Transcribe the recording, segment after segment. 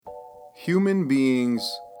Human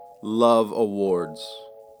beings love awards.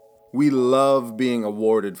 We love being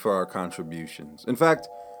awarded for our contributions. In fact,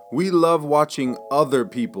 we love watching other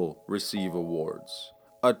people receive awards.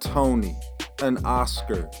 A Tony, an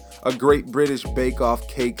Oscar, a Great British Bake Off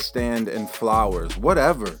cake stand and flowers,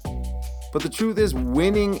 whatever. But the truth is,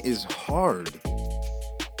 winning is hard.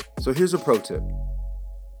 So here's a pro tip.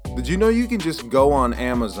 Did you know you can just go on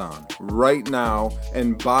Amazon right now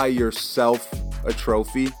and buy yourself a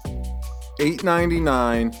trophy?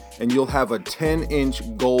 $8.99 and you'll have a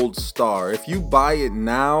 10-inch gold star. If you buy it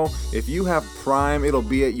now, if you have Prime, it'll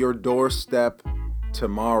be at your doorstep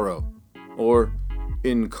tomorrow. Or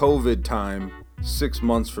in COVID time, 6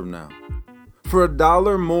 months from now. For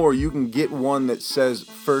 $1 more, you can get one that says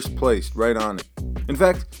first place right on it. In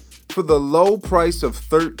fact, for the low price of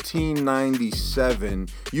 $13.97,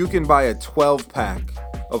 you can buy a 12-pack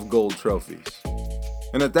of gold trophies.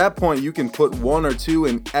 And at that point, you can put one or two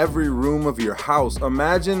in every room of your house.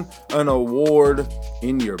 Imagine an award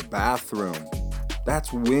in your bathroom.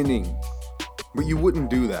 That's winning. But you wouldn't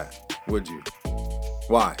do that, would you?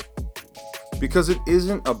 Why? Because it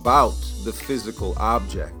isn't about the physical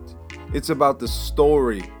object. It's about the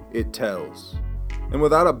story it tells. And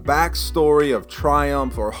without a backstory of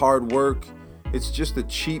triumph or hard work, it's just a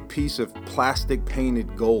cheap piece of plastic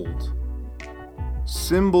painted gold.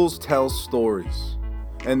 Symbols tell stories.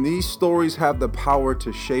 And these stories have the power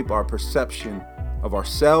to shape our perception of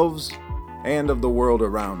ourselves and of the world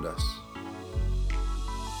around us.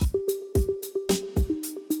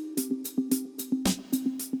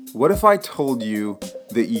 What if I told you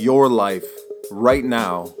that your life right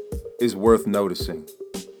now is worth noticing?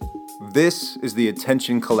 This is the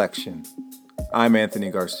Attention Collection. I'm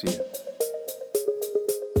Anthony Garcia.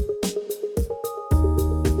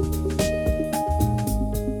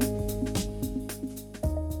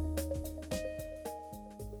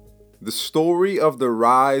 The story of the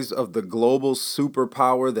rise of the global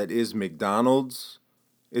superpower that is McDonald's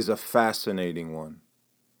is a fascinating one.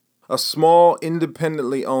 A small,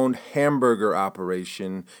 independently owned hamburger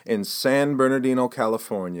operation in San Bernardino,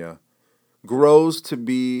 California, grows to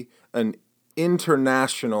be an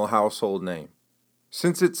international household name.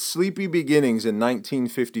 Since its sleepy beginnings in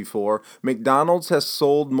 1954, McDonald's has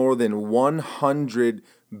sold more than 100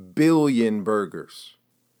 billion burgers.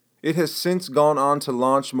 It has since gone on to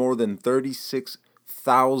launch more than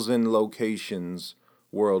 36,000 locations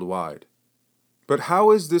worldwide. But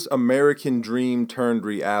how is this American dream turned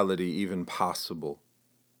reality even possible?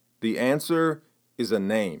 The answer is a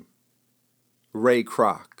name. Ray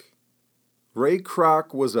Kroc. Ray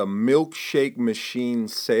Kroc was a milkshake machine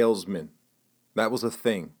salesman. That was a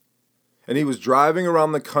thing. And he was driving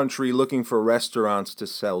around the country looking for restaurants to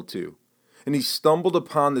sell to. And he stumbled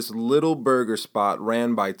upon this little burger spot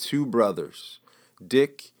ran by two brothers,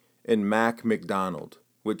 Dick and Mac McDonald,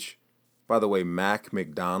 which, by the way, Mac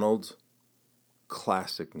McDonald,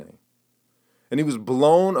 classic name. And he was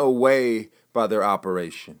blown away by their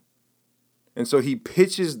operation. And so he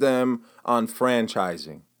pitches them on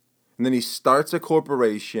franchising. And then he starts a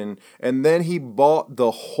corporation, and then he bought the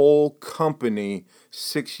whole company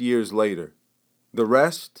 6 years later. The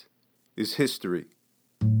rest is history.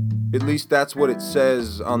 At least that's what it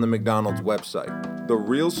says on the McDonald's website. The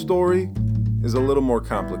real story is a little more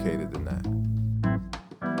complicated than that.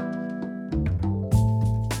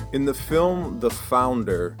 In the film The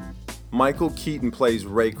Founder, Michael Keaton plays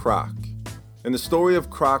Ray Kroc, and the story of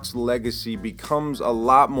Kroc's legacy becomes a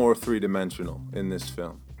lot more three-dimensional in this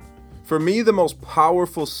film. For me, the most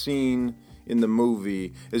powerful scene in the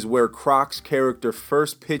movie is where Kroc's character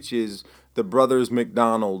first pitches the brothers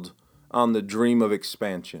McDonald on the dream of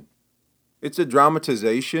expansion. It's a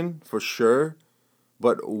dramatization, for sure,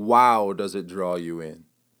 but wow, does it draw you in.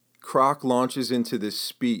 Kroc launches into this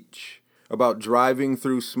speech about driving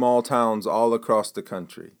through small towns all across the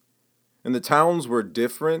country. And the towns were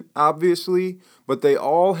different, obviously, but they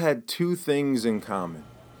all had two things in common.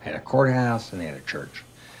 They had a courthouse and they had a church.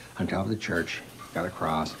 On top of the church, got a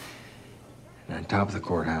cross, and on top of the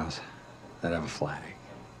courthouse, they'd have a flag.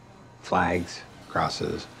 Flags,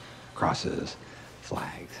 crosses, crosses,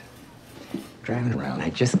 flags. Driving around,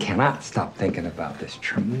 I just cannot stop thinking about this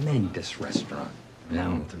tremendous restaurant.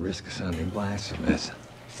 Now, at the risk of sounding blasphemous,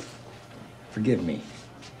 forgive me.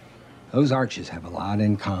 Those arches have a lot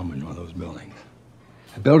in common with those buildings.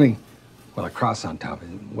 A building with a cross on top,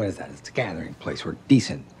 what is that? It's a gathering place where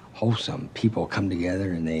decent, wholesome people come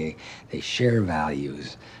together and they share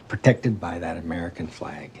values protected by that American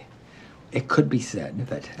flag. It could be said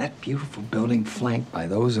that that beautiful building flanked by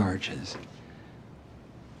those arches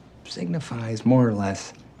signifies more or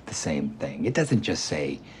less the same thing. It doesn't just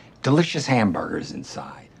say delicious hamburgers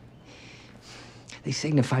inside. They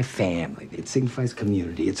signify family. It signifies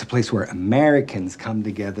community. It's a place where Americans come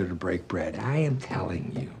together to break bread. I am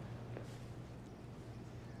telling you,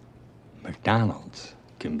 McDonald's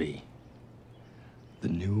can be the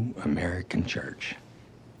new American church.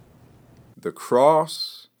 The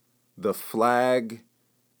cross, the flag,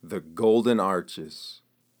 the golden arches.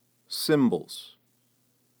 Symbols.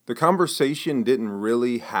 The conversation didn't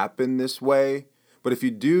really happen this way, but if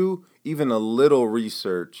you do even a little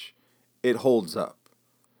research, it holds up.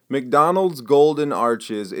 McDonald's golden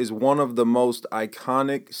arches is one of the most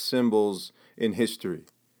iconic symbols in history.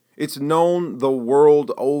 It's known the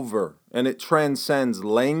world over, and it transcends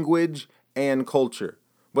language and culture,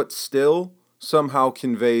 but still somehow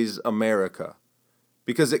conveys America,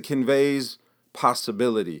 because it conveys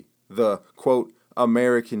possibility, the, quote,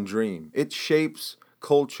 American dream. It shapes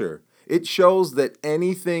culture. It shows that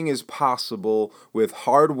anything is possible with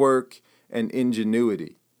hard work and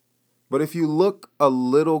ingenuity. But if you look a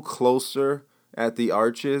little closer at the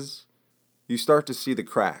arches, you start to see the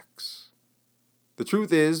cracks. The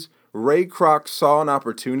truth is, Ray Kroc saw an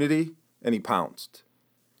opportunity and he pounced.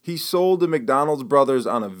 He sold the McDonald's brothers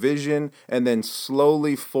on a vision and then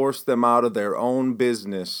slowly forced them out of their own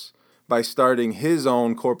business by starting his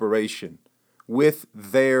own corporation with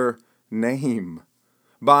their name,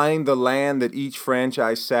 buying the land that each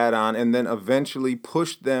franchise sat on, and then eventually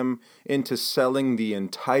pushed them into selling the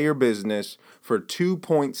entire business for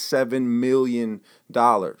 $2.7 million.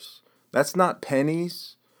 That's not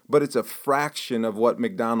pennies, but it's a fraction of what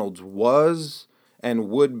McDonald's was and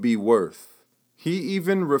would be worth. He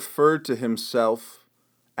even referred to himself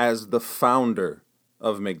as the founder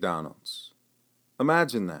of McDonald's.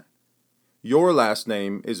 Imagine that. Your last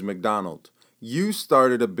name is McDonald. You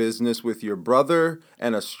started a business with your brother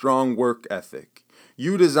and a strong work ethic.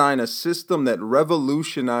 You design a system that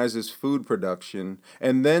revolutionizes food production,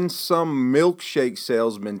 and then some milkshake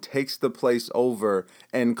salesman takes the place over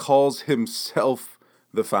and calls himself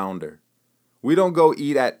the founder. We don't go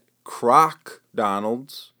eat at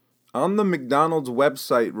Croc-Donald's. On the McDonald's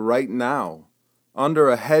website right now, under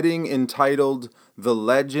a heading entitled "The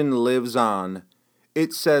Legend Lives On,"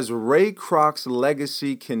 it says Ray Kroc's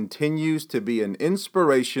legacy continues to be an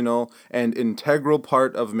inspirational and integral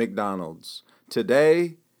part of McDonald's,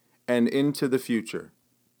 today and into the future.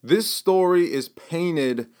 This story is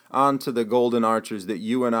painted onto the golden arches that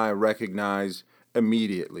you and I recognize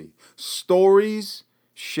immediately. Stories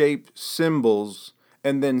shape symbols,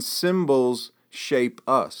 and then symbols shape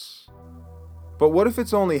us. But what if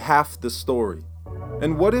it's only half the story?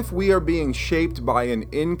 And what if we are being shaped by an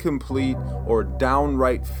incomplete or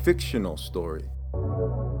downright fictional story?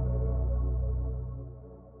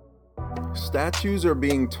 Statues are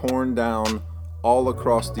being torn down all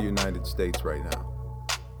across the United States right now.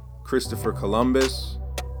 Christopher Columbus,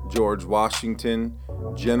 George Washington,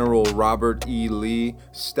 General Robert E. Lee,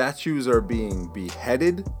 statues are being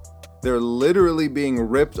beheaded. They're literally being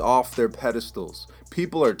ripped off their pedestals.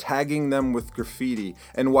 People are tagging them with graffiti.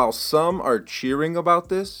 And while some are cheering about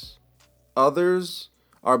this, others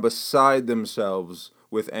are beside themselves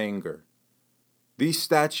with anger. These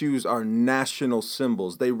statues are national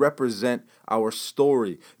symbols. They represent our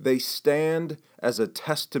story. They stand as a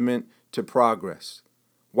testament to progress.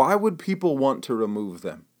 Why would people want to remove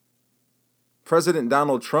them? President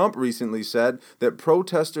Donald Trump recently said that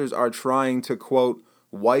protesters are trying to, quote,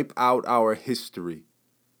 wipe out our history.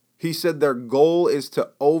 He said their goal is to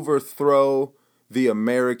overthrow the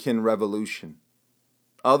American Revolution.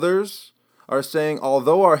 Others are saying,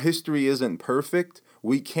 although our history isn't perfect,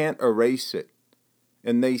 we can't erase it.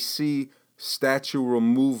 And they see statue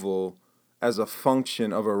removal as a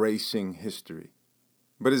function of erasing history.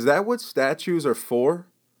 But is that what statues are for?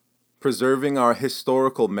 Preserving our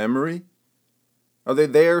historical memory? Are they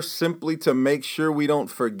there simply to make sure we don't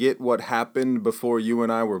forget what happened before you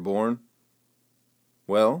and I were born?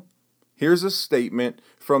 Well, here's a statement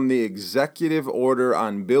from the Executive Order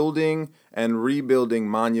on Building and Rebuilding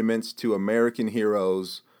Monuments to American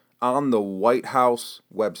Heroes on the White House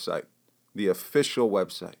website, the official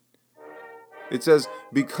website. It says,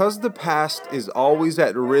 because the past is always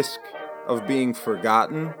at risk of being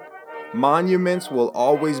forgotten, monuments will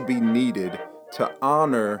always be needed to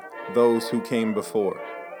honor those who came before.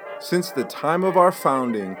 Since the time of our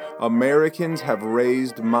founding, Americans have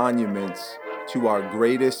raised monuments to our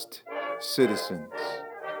greatest citizens.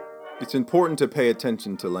 It's important to pay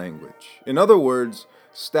attention to language. In other words,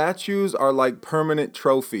 statues are like permanent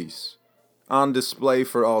trophies on display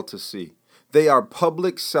for all to see. They are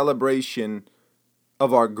public celebration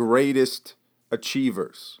of our greatest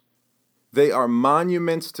achievers. They are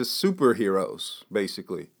monuments to superheroes,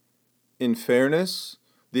 basically. In fairness,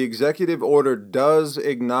 The executive order does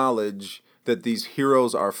acknowledge that these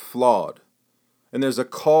heroes are flawed, and there's a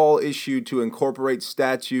call issued to incorporate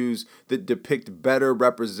statues that depict better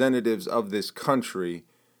representatives of this country.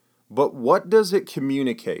 But what does it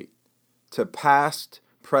communicate to past,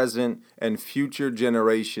 present, and future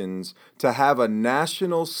generations to have a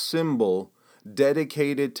national symbol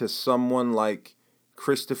dedicated to someone like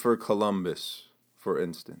Christopher Columbus, for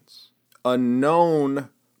instance? A known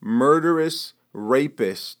murderous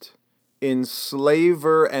rapist,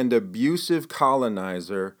 enslaver, and abusive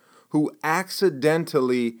colonizer who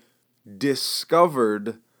accidentally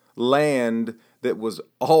discovered land that was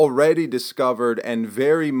already discovered and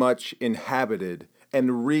very much inhabited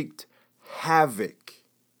and wreaked havoc.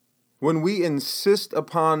 When we insist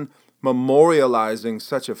upon memorializing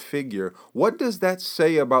such a figure, what does that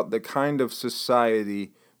say about the kind of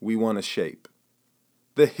society we want to shape?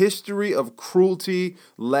 The history of cruelty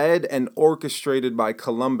led and orchestrated by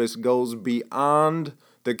Columbus goes beyond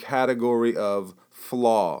the category of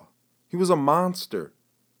flaw. He was a monster.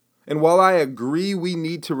 And while I agree we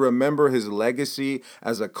need to remember his legacy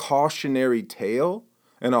as a cautionary tale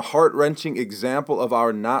and a heart-wrenching example of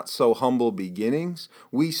our not-so-humble beginnings,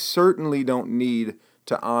 we certainly don't need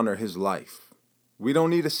to honor his life. We don't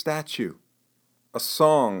need a statue, a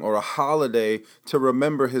song, or a holiday to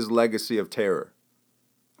remember his legacy of terror.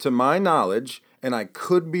 To my knowledge, and I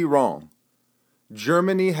could be wrong,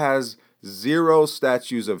 Germany has 0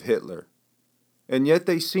 statues of Hitler, and yet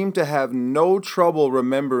they seem to have no trouble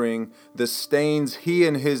remembering the stains he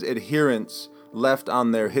and his adherents left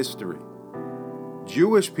on their history.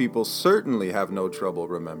 Jewish people certainly have no trouble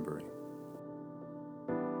remembering.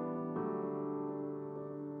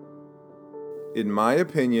 In my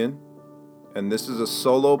opinion, and this is a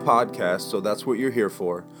solo podcast, so that's what you're here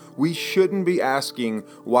for, we shouldn't be asking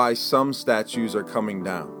why some statues are coming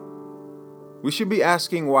down. We should be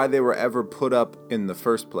asking why they were ever put up in the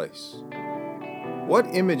first place.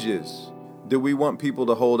 What images do we want people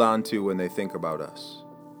to hold on to when they think about us?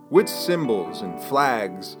 Which symbols and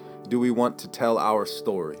flags do we want to tell our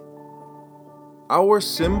story? Our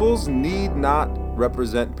symbols need not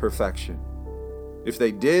represent perfection. If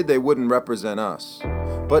they did, they wouldn't represent us.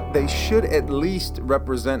 But they should at least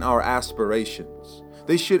represent our aspirations.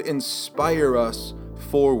 They should inspire us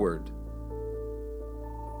forward.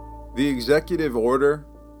 The executive order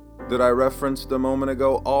that I referenced a moment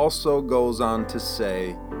ago also goes on to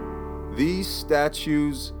say, these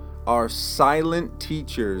statues are silent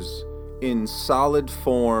teachers in solid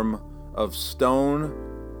form of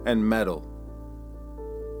stone and metal.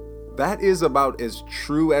 That is about as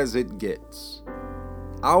true as it gets.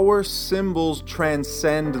 Our symbols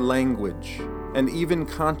transcend language and even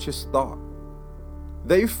conscious thought.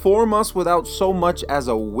 They form us without so much as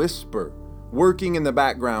a whisper working in the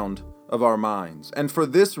background of our minds. And for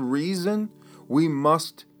this reason, we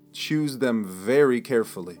must choose them very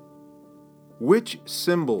carefully. Which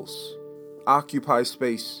symbols occupy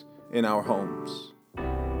space in our homes?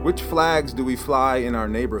 Which flags do we fly in our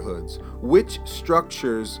neighborhoods? Which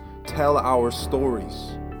structures tell our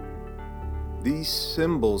stories? These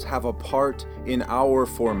symbols have a part in our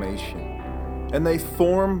formation, and they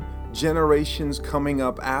form generations coming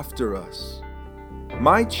up after us.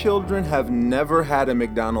 My children have never had a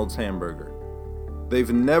McDonald's hamburger.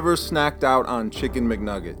 They've never snacked out on chicken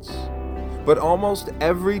McNuggets. But almost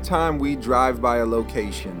every time we drive by a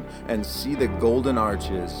location and see the golden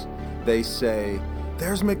arches, they say,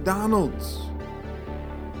 "There's McDonald's."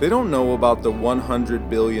 They don't know about the 100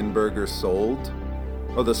 billion burgers sold,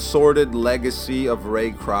 or the sordid legacy of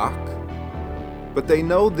Ray Kroc, but they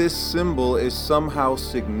know this symbol is somehow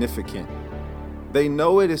significant. They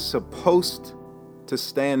know it is supposed to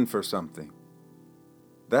stand for something.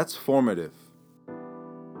 That's formative.